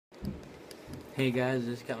Hey guys,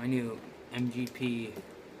 just got my new MGP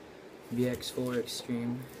VX4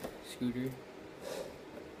 Extreme scooter.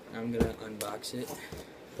 I'm gonna unbox it,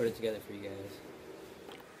 put it together for you guys.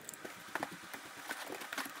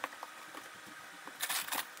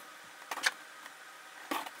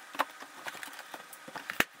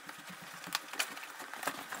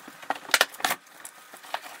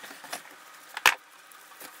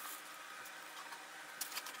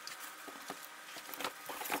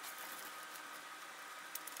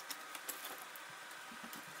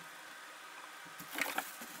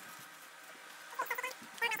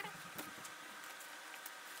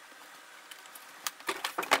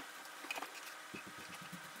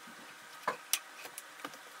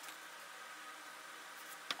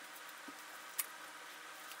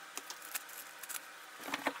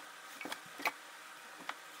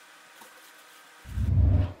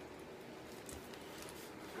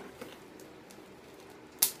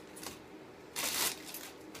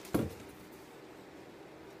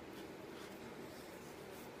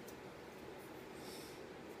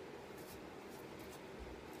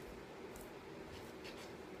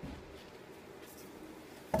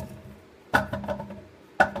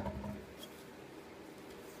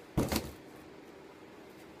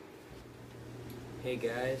 Hey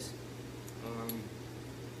guys,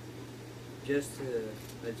 just to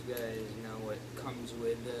let you guys know what comes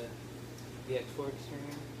with the VX4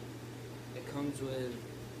 Extreme. It comes with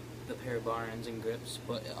the pair of bar ends and grips,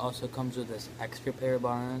 but it also comes with this extra pair of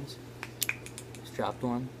bar ends, strapped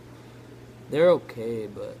one. They're okay,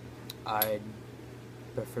 but I'd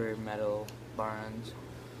prefer metal bar ends.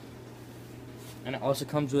 And it also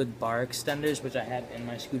comes with bar extenders, which I have in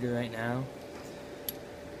my scooter right now,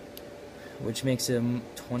 which makes them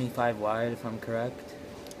 25 wide if I'm correct.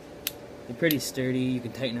 They're pretty sturdy. You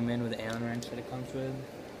can tighten them in with the Allen wrench that it comes with,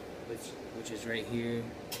 which is right here.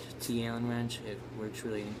 It's a T-Allen wrench. It works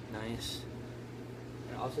really nice.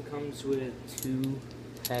 It also comes with 2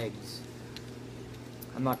 pegs.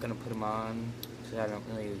 I'm not gonna put them on because I don't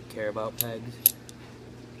really care about pegs.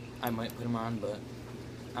 I might put them on, but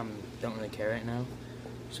I don't really care right now.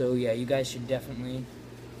 So yeah, you guys should definitely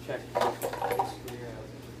check this scooter out.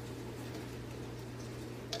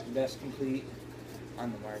 Best complete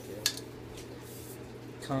on the market.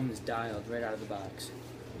 Comes dialed right out of the box.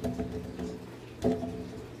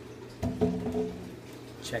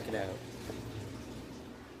 Check it out.